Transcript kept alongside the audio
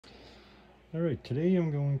Alright, today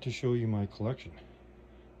I'm going to show you my collection.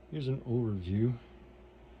 Here's an overview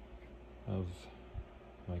of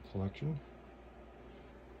my collection.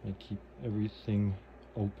 I keep everything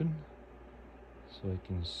open so I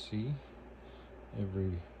can see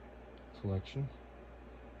every collection.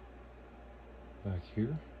 Back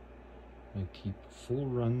here, I keep full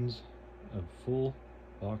runs of full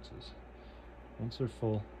boxes. Once they're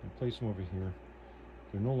full, I place them over here.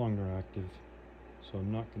 They're no longer active, so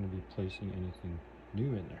I'm not going to be placing anything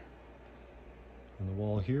new in there. On the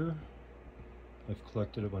wall here, I've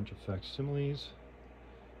collected a bunch of facsimiles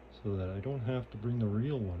so that I don't have to bring the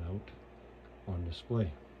real one out on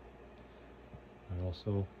display. I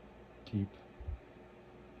also keep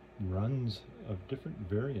runs of different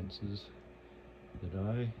variances that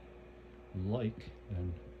I like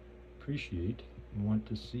and appreciate and want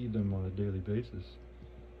to see them on a daily basis.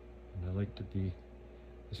 And I like to be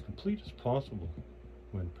as complete as possible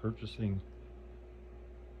when purchasing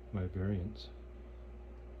my variants.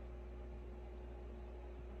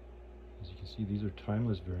 As you can see, these are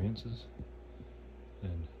timeless variances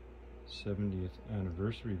and 70th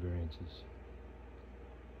anniversary variances.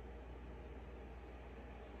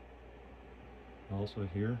 Also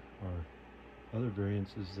here are other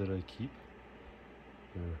variances that I keep.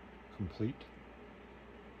 They're complete.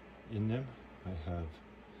 In them I have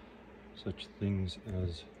such things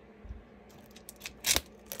as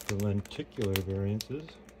the lenticular variances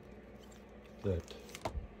that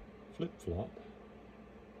flip-flop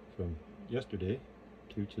from yesterday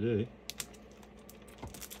to today.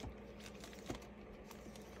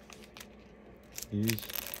 These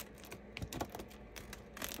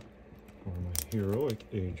are my heroic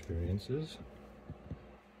age variances.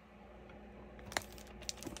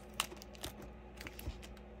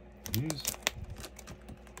 These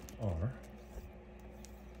are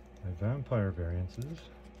my vampire variances.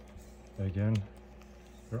 Again,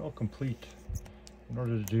 they're all complete. In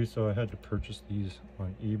order to do so, I had to purchase these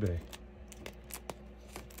on eBay.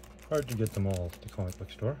 Hard to get them all at the comic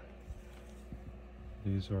book store.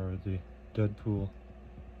 These are the Deadpool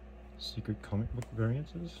secret comic book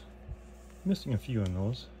variances. Missing a few in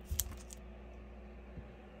those.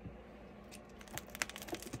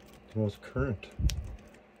 The most current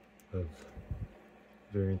of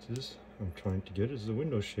variances I'm trying to get is the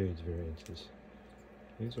window shades variances.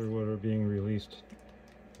 These are what are being released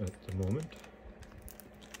at the moment.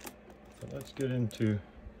 But let's get into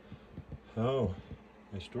how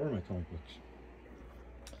I store my comic books.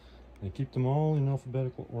 I keep them all in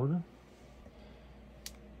alphabetical order.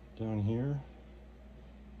 Down here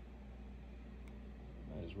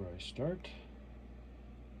is where I start.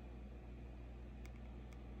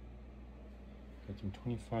 Got some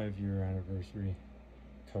 25-year anniversary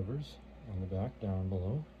covers on the back down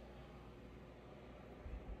below.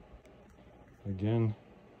 Again,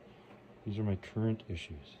 these are my current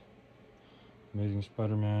issues. Amazing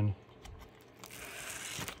Spider-Man.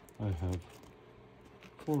 I have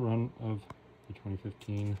full run of the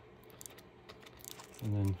 2015,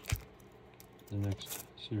 and then the next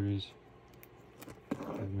series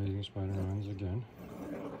of Amazing Spider-Mans again.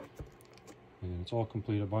 And it's all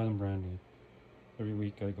complete. I buy them brand new. Every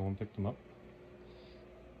week I go and pick them up.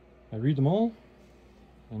 I read them all,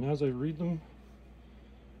 and as I read them,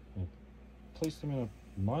 I place them in a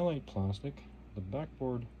Mylite plastic, the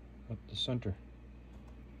backboard at the center.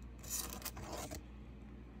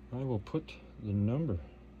 I will put the number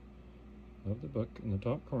of the book in the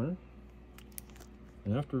top corner,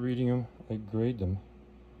 and after reading them, I grade them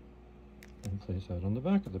and place that on the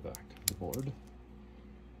back of the board.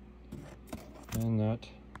 And that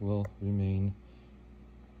will remain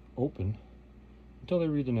open until I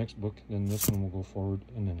read the next book. Then this one will go forward,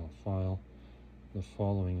 and then I'll file the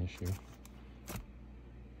following issue.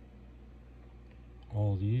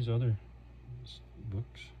 All these other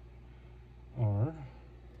books are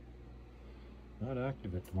not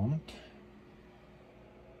active at the moment.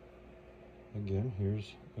 Again,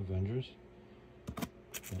 here's Avengers.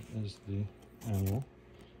 That is the annual.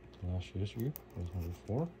 The last issue was number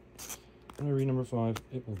 4. When I read number 5,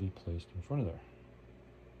 it will be placed in front of there.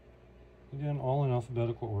 Again, all in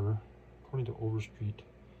alphabetical order, according to Overstreet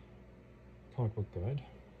Comic Book Guide.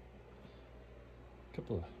 A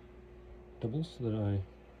couple of doubles that I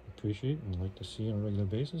appreciate and like to see on a regular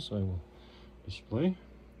basis, I will display.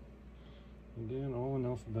 Again, all in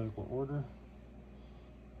alphabetical order.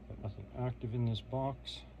 Got nothing active in this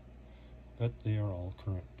box, but they are all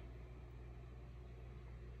current.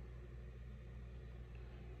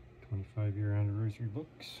 25-year anniversary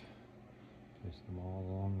books. Place them all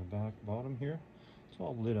along the back bottom here. It's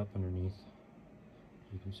all lit up underneath,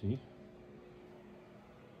 you can see.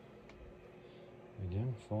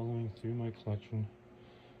 again, following through my collection.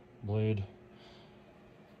 Blade.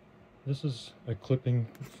 This is a clipping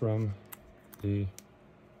from the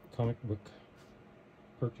comic book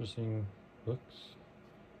purchasing books,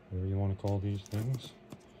 whatever you want to call these things,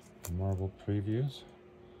 the Marvel previews.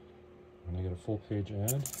 When I get a full page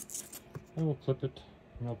ad, I will clip it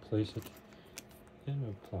and I'll place it in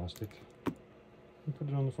a plastic and put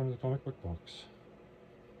it on the front of the comic book box,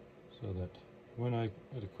 so that when I,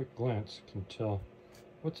 at a quick glance, can tell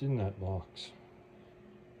what's in that box.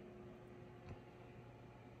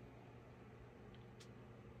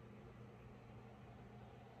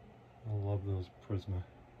 I love those Prisma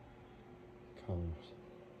colors.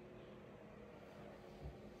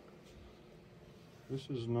 This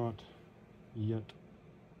is not yet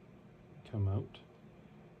come out,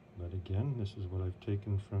 but again, this is what I've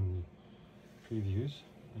taken from the previews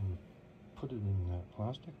and put it in that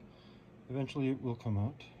plastic. Eventually it will come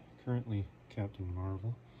out. Currently Captain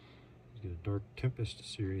Marvel. He's got a Dark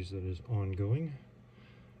Tempest series that is ongoing.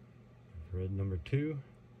 I've read number 2.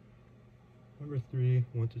 Number 3,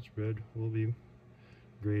 once it's read, will be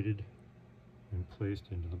graded and placed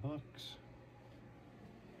into the box.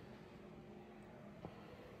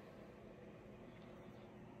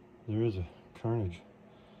 There is a Carnage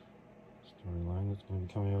storyline that's going to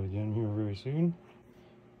be coming out again here very soon.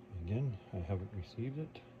 Again, I haven't received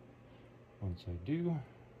it. Once I do,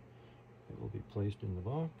 it will be placed in the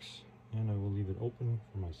box, and I will leave it open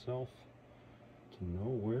for myself to know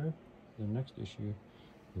where the next issue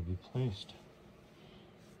will be placed.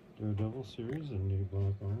 Daredevil series, a new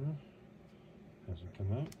black armor, hasn't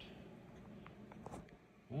come out,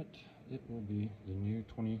 but it will be the new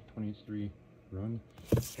 2023 run.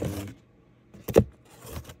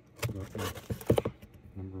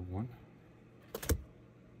 Number 1.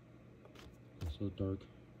 Also Dark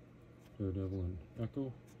Daredevil and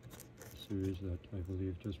Echo, a series that I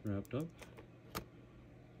believe just wrapped up.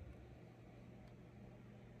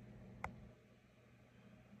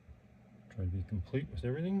 Try to be complete with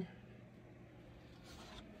everything.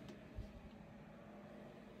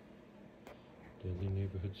 Deadly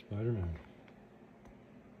Neighborhood Spider-Man.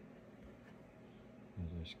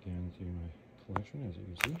 As I scan through my collection, as you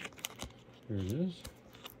can see, here it is.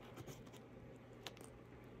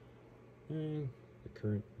 And the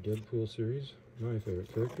current Deadpool series, my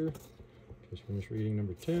favorite character. Just finished reading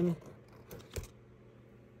number 10.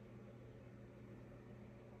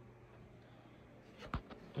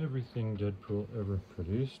 Everything Deadpool ever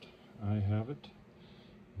produced, I have it.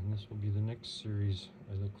 And this will be the next series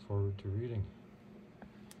I look forward to reading.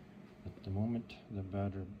 At the moment, the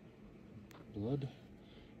Badger Blood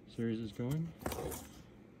series is going.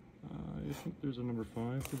 I think there's a number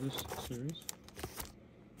 5 for this series.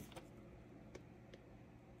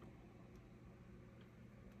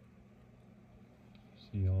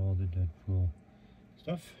 See all the Deadpool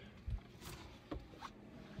stuff.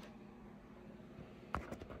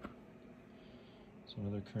 Some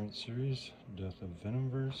other current series, Death of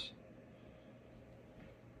Venomverse.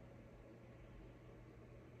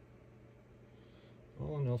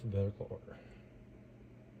 All in alphabetical order.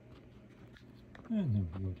 And then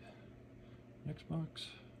we go to next box.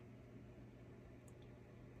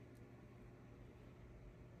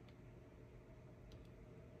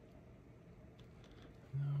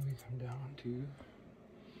 Now we come down to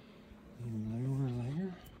the lower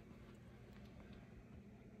layer.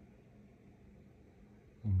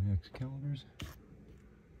 On the Excaliburs.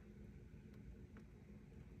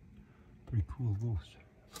 Pretty cool Ghost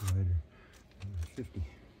Rider, number 50.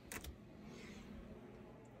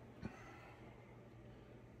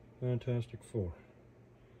 Fantastic Four,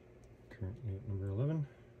 currently at number 11.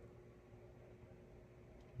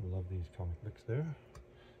 I love these comic books there.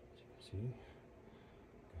 As you can see,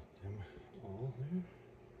 got them all there.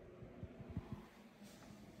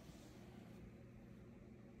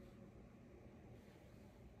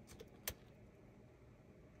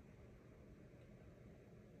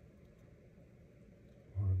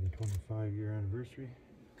 More of the 25-year anniversary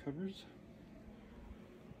covers.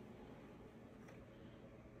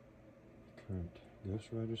 Current Ghost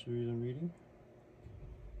Rider series I'm reading.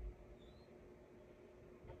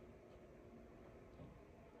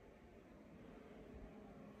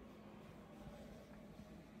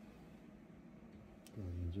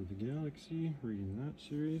 Guardians of the Galaxy, reading that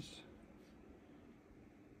series.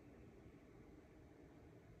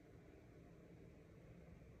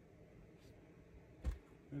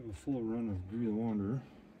 I have a full run of Green the Wanderer,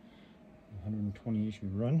 120 issue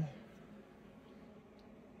run.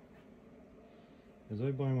 As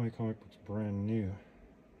I buy my comic books brand new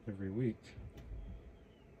every week,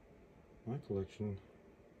 my collection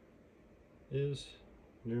is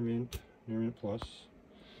Near Mint Plus,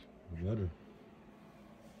 or better.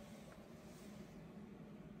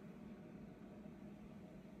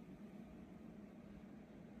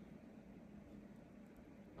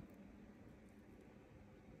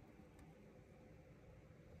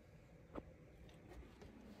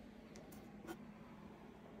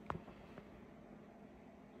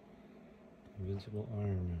 Invincible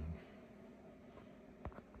Iron Man.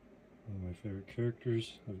 One of my favorite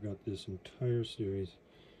characters. I've got this entire series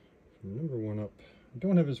from number 1 up. I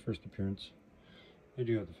don't have his first appearance. I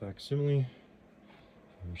do have the facsimile.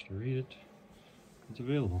 If you wish to read it, it's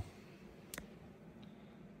available.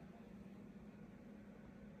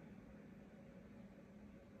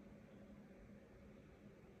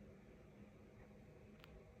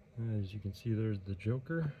 As you can see, there's the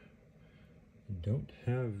Joker. I don't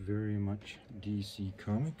have very much DC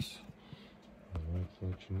comics. My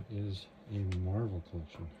collection is a Marvel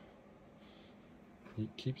collection. It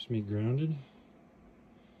keeps me grounded.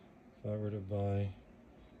 If I were to buy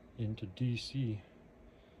into DC,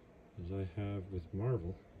 as I have with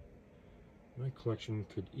Marvel, my collection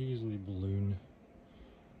could easily balloon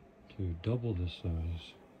to double the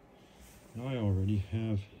size. Now I already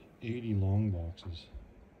have 80 long boxes.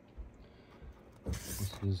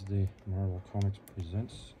 This is the Marvel Comics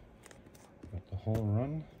Presents. Got the whole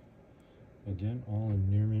run. Again, all in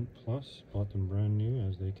Near Mint Plus. Bought them brand new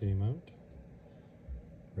as they came out.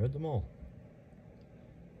 Read them all.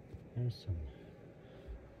 There's some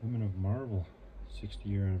Women of Marvel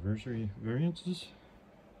 60-year anniversary variances.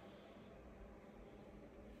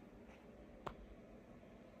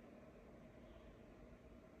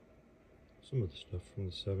 Some of the stuff from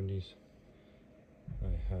the 70s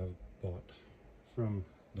I have bought from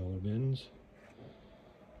dollar bins.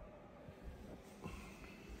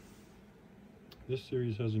 This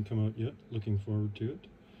series hasn't come out yet. Looking forward to it.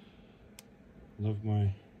 Love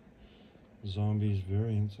my zombies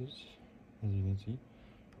variances. As you can see,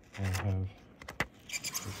 I have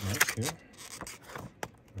this knife here,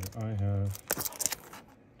 where I have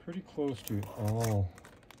pretty close to all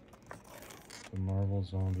the Marvel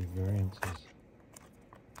zombie variances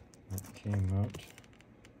that came out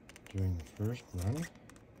during the first run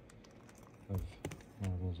of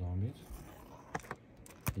Marvel Zombies.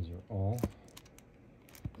 These are all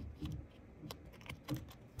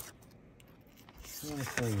I'm going to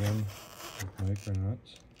play one with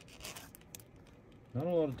Micronauts. Not a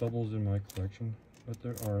lot of doubles in my collection, but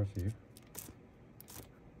there are a few.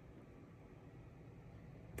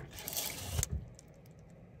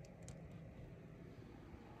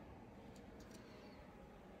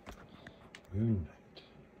 Moon Knight.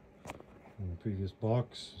 In the previous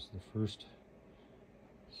box is the first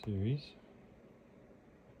series.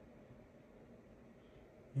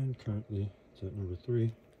 And currently it's at number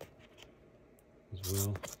 3. As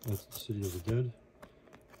well, that's the City of the Dead.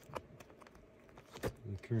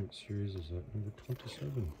 The current series is at number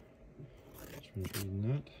 27. Just finished reading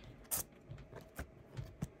that.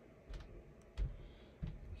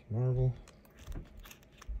 There's Marvel.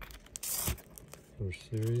 First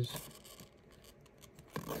series.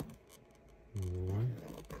 Number 1.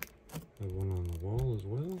 I have one on the wall as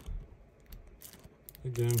well.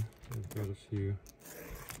 Again, I've got a few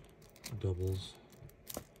doubles.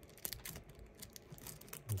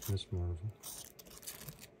 Miss Marvel.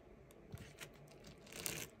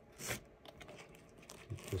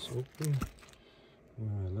 Keep this open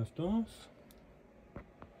where I left off.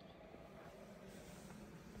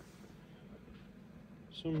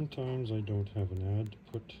 Sometimes I don't have an ad to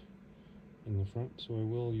put in the front, so I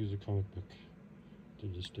will use a comic book to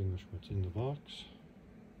distinguish what's in the box.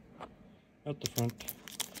 At the front,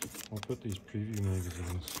 I'll put these preview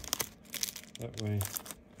magazines. That way,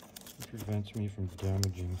 it prevents me from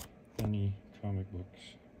damaging any comic books.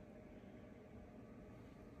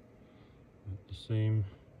 The same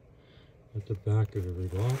at the back of every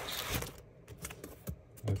box,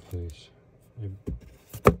 I place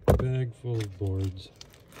a bag full of boards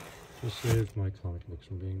to save my comic books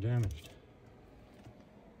from being damaged.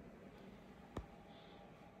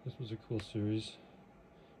 This was a cool series,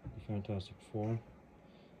 the Fantastic Four.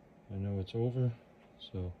 I know it's over,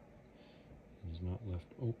 so it is not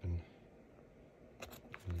left open.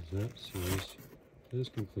 As that series is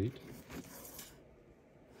complete.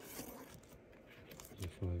 It's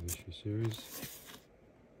a 5-issue series.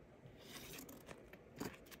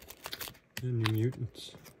 And New Mutants.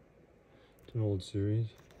 It's an old series.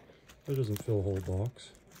 It doesn't fill a whole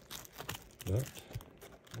box, but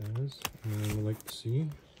as I would like to see,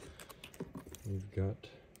 we've got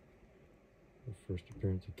the first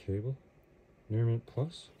appearance of Cable, Near Mint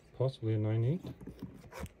Plus, possibly a 9/8.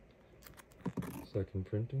 Second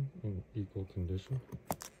printing in equal condition.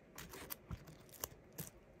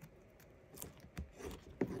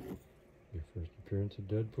 Your first appearance of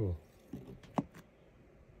Deadpool.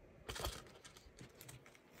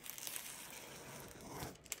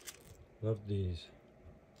 Love these.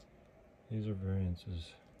 These are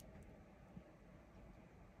variances.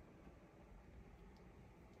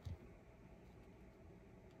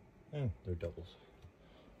 And they're doubles.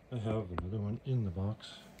 I have another one in the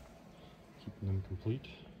box, keeping them complete.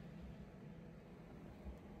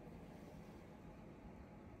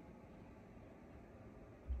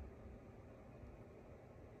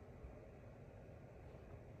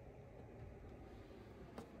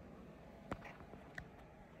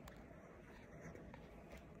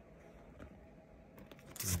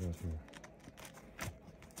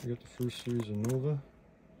 We got the first series of Nova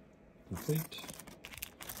complete.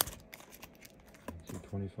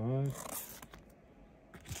 25.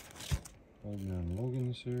 Old Man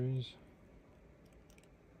Logan series.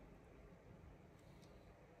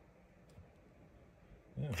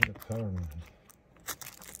 Yeah, what a Power Man.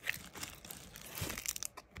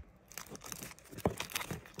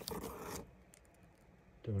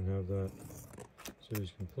 Don't have that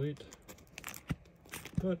series complete,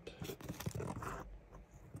 but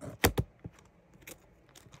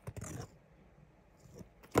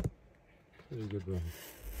pretty good run.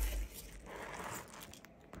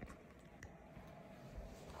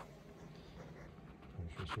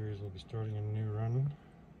 Punisher series will be starting a new run.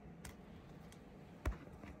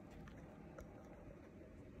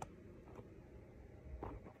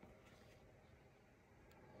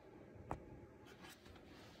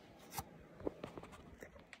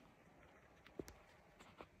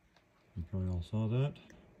 You probably all saw that.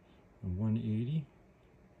 On 180,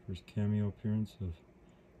 first cameo appearance of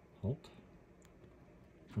Hulk.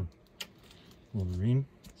 Wolverine,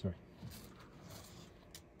 sorry.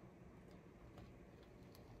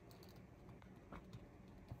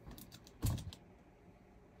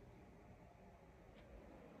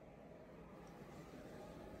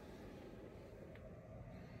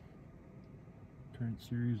 Current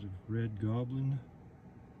series of Red Goblin.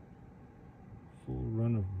 Full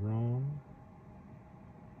run of Rom.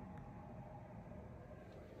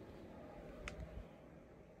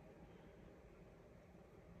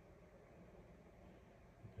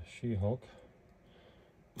 She-Hulk.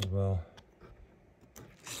 Well,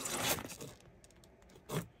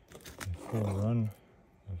 a full run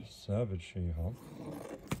of Savage She-Hulk.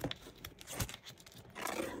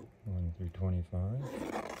 1 through 25.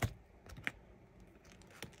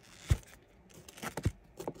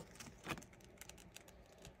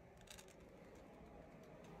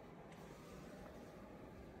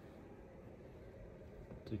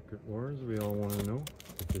 Secret Wars, we all want to know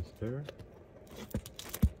if it's there.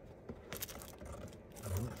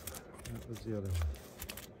 That was the other one.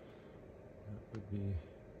 That would be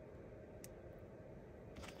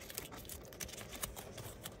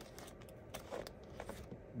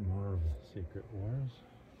Marvel Secret Wars.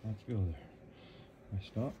 Let's go there. I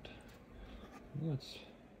stopped. Let's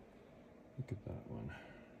look at that one.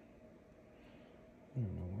 I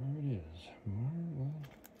don't know where it is. Marvel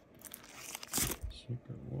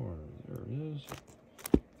Secret Wars. There it is.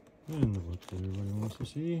 And the book that everybody wants to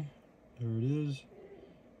see. There it is.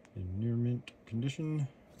 In near mint condition.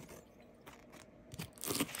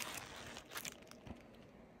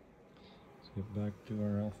 Let's get back to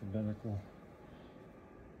our alphabetical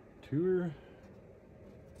tour.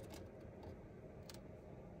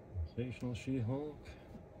 Sensational She-Hulk.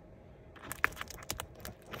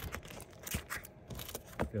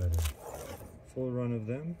 Got a full run of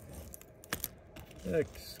them,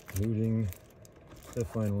 excluding the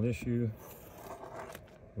final issue,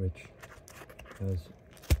 which has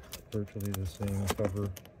virtually the same cover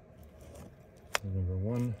as number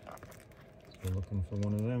 1. So we're looking for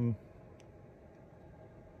one of them.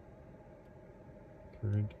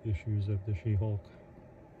 Current issues of the She-Hulk.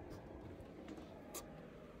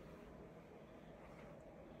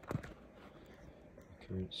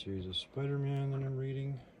 Current series of Spider-Man that I'm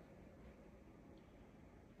reading.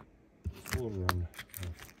 Full run of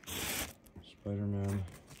Spider-Man.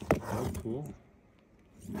 Deadpool.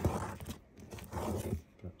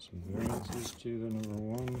 Got some variances to the number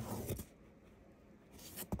 1.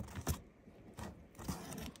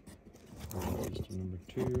 Variances to number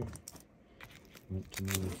 2. Went to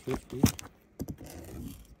number 50.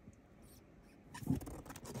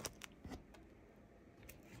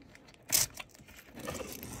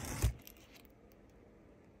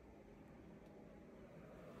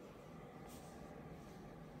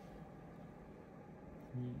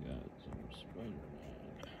 We got some Spider-Man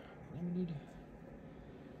Limited.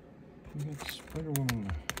 We got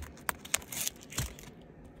Spider-Woman.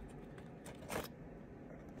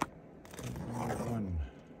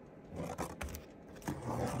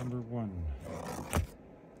 Number one.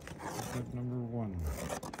 Number one.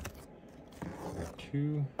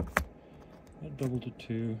 Two. That double to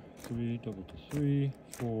two. Three. Double to three.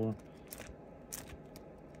 Four.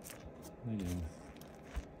 Again.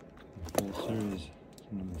 The full series.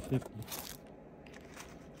 Number 50.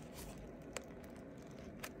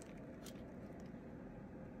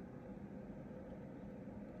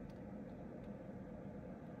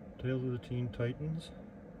 Tales of the Teen Titans,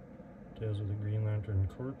 Tales of the Green Lantern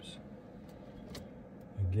Corps.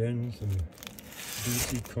 Again, some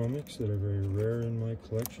DC comics that are very rare in my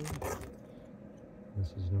collection.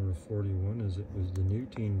 This is number 41, as it was the new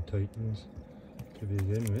Teen Titans to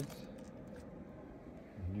begin with.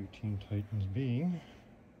 The new Teen Titans being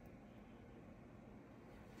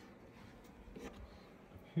up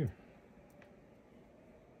here.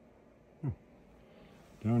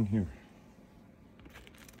 Down here.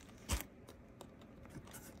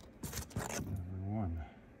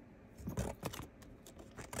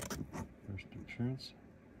 First appearance.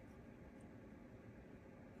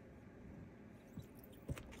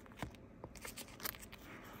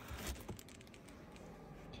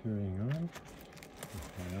 Carrying on with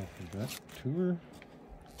my alphabet tour.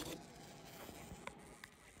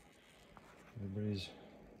 Everybody's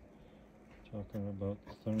talking about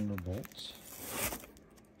the Thunderbolts.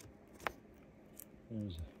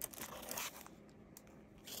 There's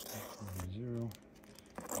number 0.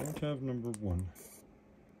 Don't have number 1.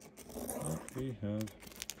 But we have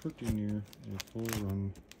pretty near a full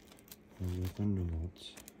run of the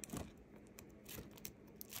Thunderbolts.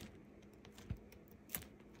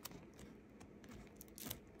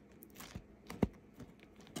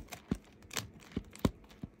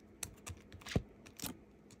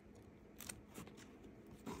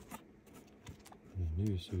 The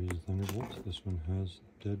new series of Thunderbolts. This one has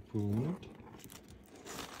Deadpool in it.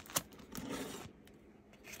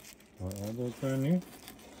 Are all those brand new?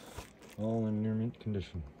 All in near mint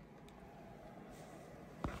condition.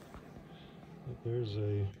 But there's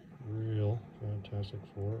a real Fantastic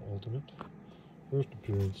Four Ultimate. First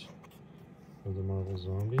appearance of the Marvel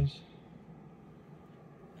Zombies.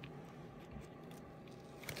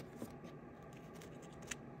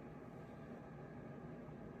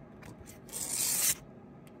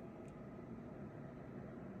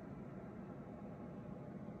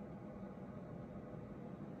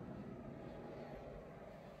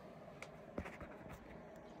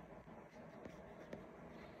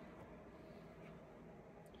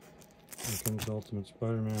 Here comes Ultimate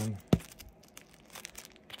Spider-Man.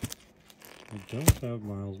 We don't have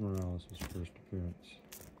Miles Morales' first appearance,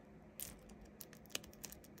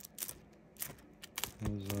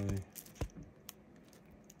 as I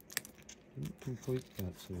didn't complete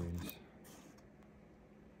that series.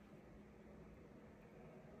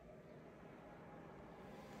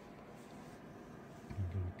 I've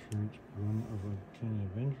got a current run of Uncanny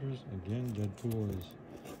Avengers. Again, Deadpool is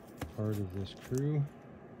part of this crew.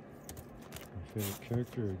 My favorite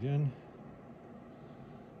character again.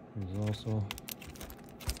 He's also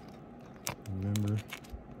a member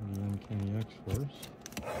of the Uncanny X-Force.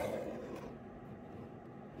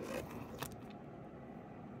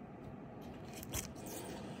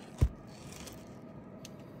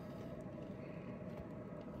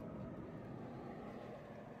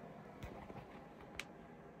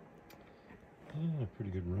 And a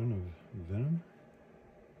pretty good run of Venom.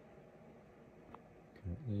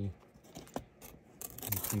 Currently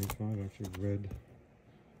 25, actually read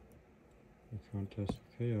The Contest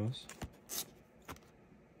of Chaos.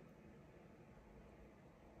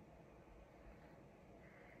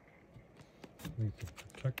 Make the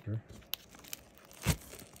Protector.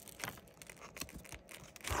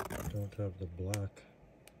 Don't have the black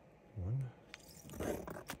one,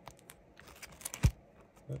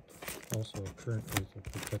 but also a current with the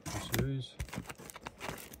Protector series.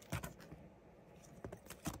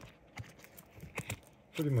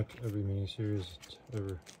 Pretty much every miniseries that's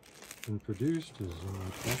ever been produced is in my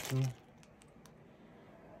collection.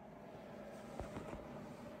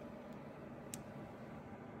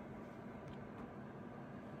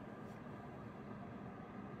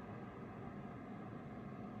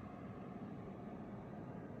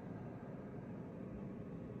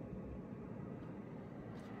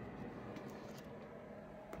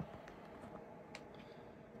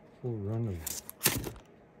 Full run of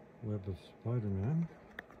Web of Spider-Man.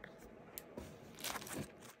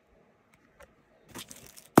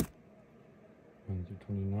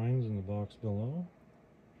 Through 29s in the box below.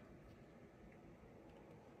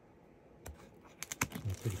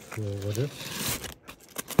 cool what if.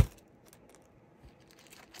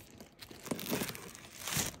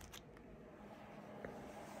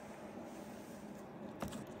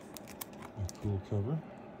 A cool cover.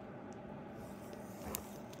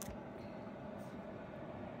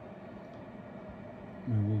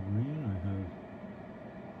 My Wolverine, I have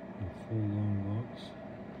a full long box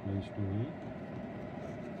placed away.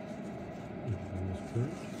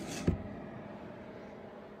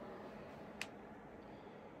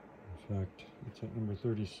 In fact, it's at number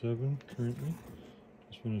 37 currently.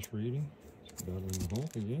 Just finished reading. It's battling the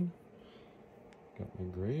Hulk again. Got my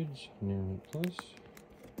grades, near mint plus.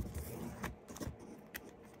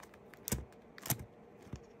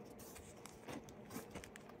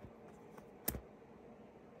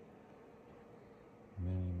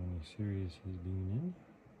 Many series he's been in.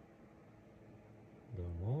 Got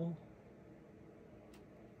them all.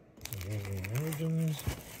 Amazing Origins.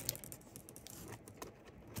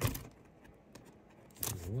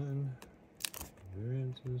 1.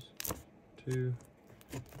 Variances. 2.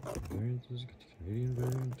 Variances. Canadian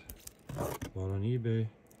variant. Bought on eBay.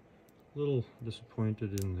 A little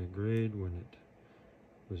disappointed in the grade when it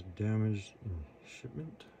was damaged in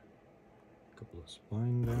shipment. A couple of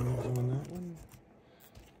spine damage on that one.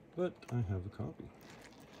 But I have a copy.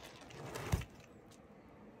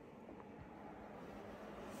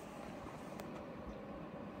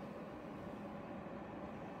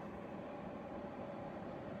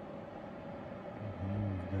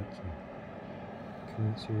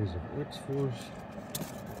 Current series of X-Force.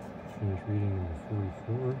 Finished reading number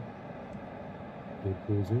 44.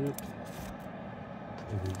 Deadpool's in it.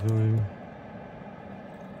 Every time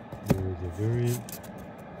there is a variant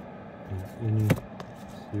in any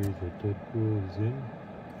series that Deadpool is in,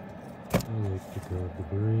 I like to grab the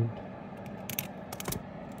variant.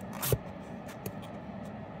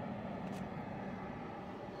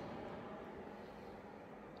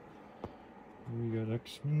 We got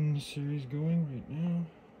X-Men series going right now.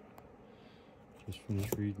 Just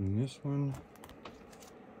finished reading this one.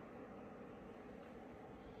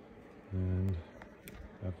 And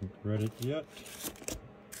haven't read it yet.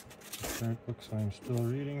 The current books I'm still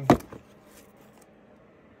reading.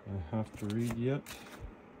 I have to read yet.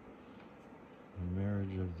 The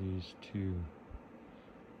marriage of these two.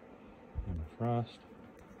 Emma Frost.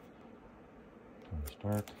 Tony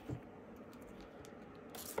Stark.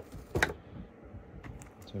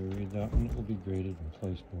 So we read that one, it will be graded and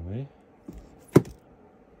placed away.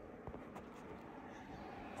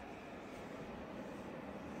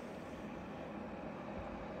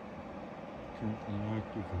 Currently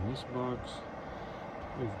active in this box.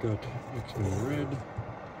 We've got X-Men Red,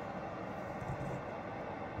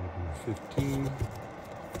 number 15.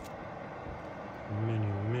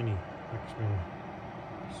 Many X-Men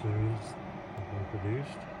series have been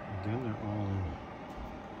produced. Again, they're all in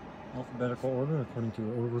alphabetical order according to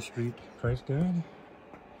the Overstreet price guide.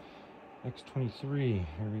 X-23,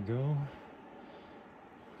 here we go.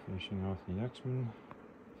 Finishing off the X-Men.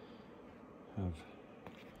 Have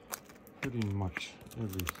pretty much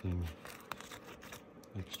everything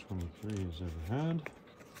X-23 has ever had.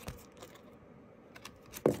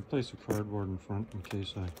 I place a cardboard in front in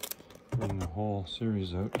case I bring the whole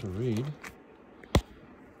series out to read.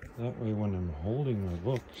 That way when I'm holding my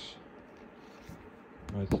books,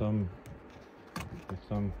 my thumb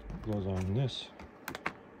goes on this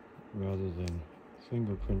rather than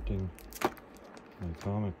fingerprinting my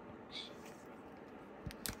comic books.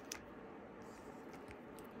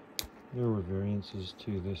 There were variances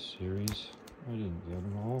to this series. I didn't get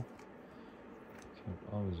them all. Can't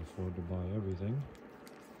always afford to buy everything.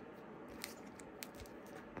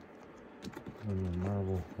 And the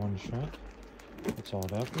Marvel one-shot. That's all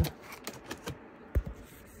after.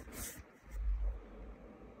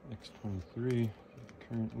 X-23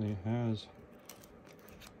 currently has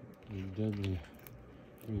the Deadly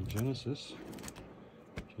Regenesis.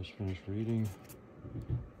 Just finished reading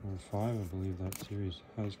number 5. I believe that series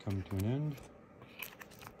has come to an end.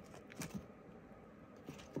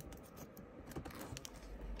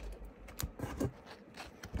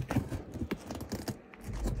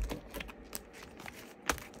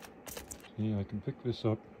 See, I can pick this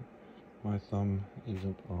up. My thumb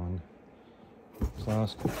isn't on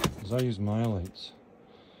plastic because I use mylights.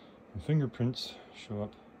 The fingerprints show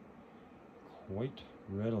up quite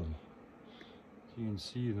readily. You can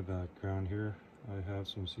see in the background here, I have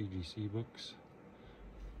some CGC books.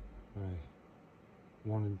 I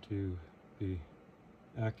wanted to be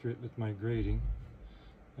accurate with my grading.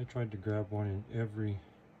 I tried to grab one in every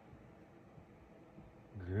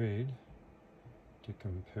grade to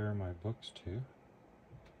compare my books to.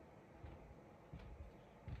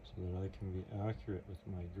 so that I can be accurate with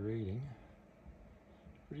my grading.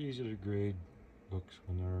 It's pretty easy to grade books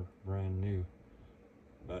when they're brand new,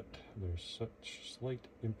 but there's such slight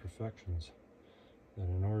imperfections that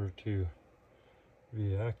in order to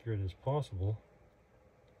be accurate as possible,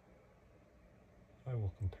 I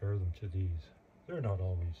will compare them to these. They're not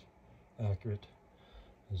always accurate,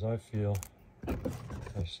 as I feel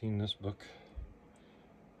I've seen this book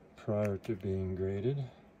prior to being graded,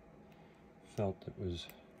 felt it was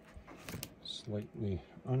slightly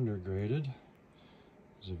undergraded.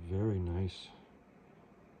 It's a very nice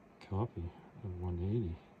copy of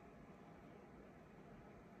 180.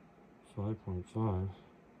 5.5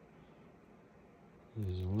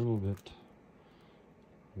 is a little bit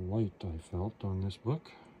light, I felt, on this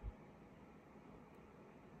book.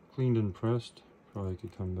 Cleaned and pressed, probably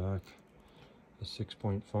could come back a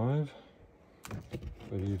 6.5,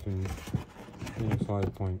 but even in a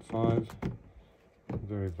 5.5, a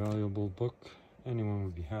very valuable book. Anyone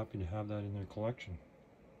would be happy to have that in their collection.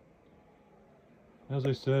 As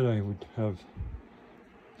I said, I would have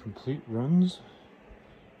complete runs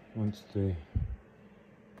once they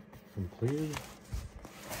completed.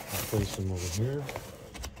 I'll place them over here.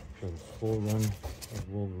 Got a full run of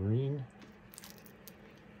Wolverine.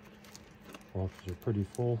 Boxes are pretty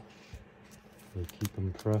full. They keep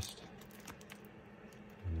them pressed.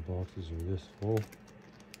 And the boxes are this full.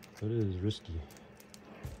 But it is risky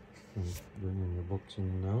from bringing your books in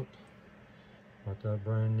and out. Not that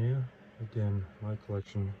brand new. Again, my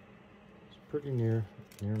collection is pretty near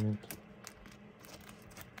mint.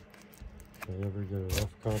 If I ever get a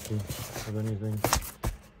rough copy of anything,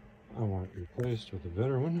 I want it replaced with a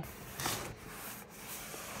better one.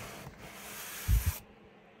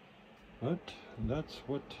 But that's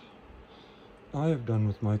what I have done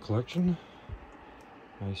with my collection.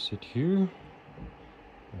 I sit here,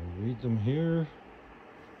 I read them here,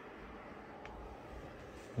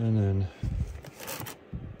 and then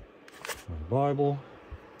my Bible.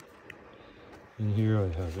 In here I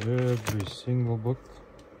have every single book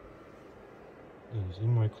that is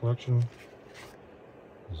in my collection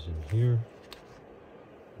is in here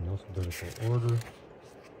in alphabetical order.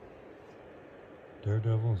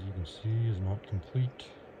 Daredevil, as you can see, is not complete.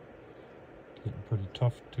 Getting pretty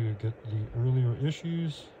tough to get the earlier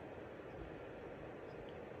issues.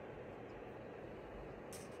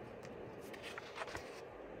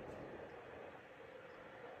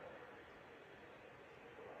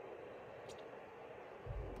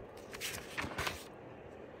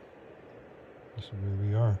 This is where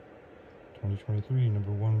we are. 2023,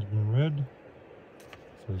 number 1's been read.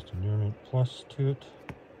 Says to Near Mint Plus to it.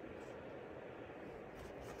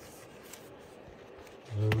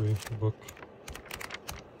 Every book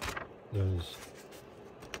that is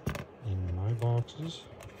in my boxes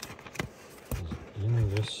is in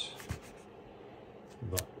this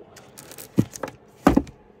Bible.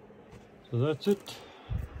 So that's it.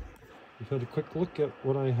 We've had a quick look at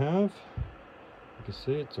what I have. Like I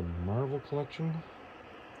say, it's a Marvel collection.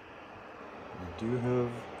 I do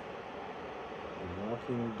have the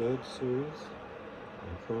Walking Dead series.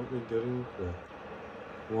 I'm currently getting the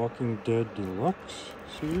Walking Dead Deluxe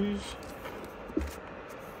series.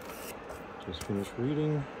 Just finished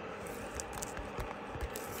reading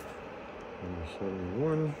number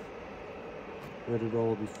 71. Read it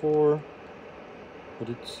all before, but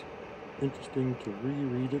it's interesting to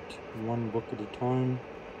reread it one book at a time.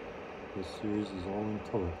 This series is all in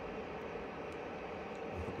color.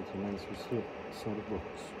 I think it's a nice set of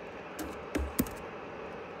books.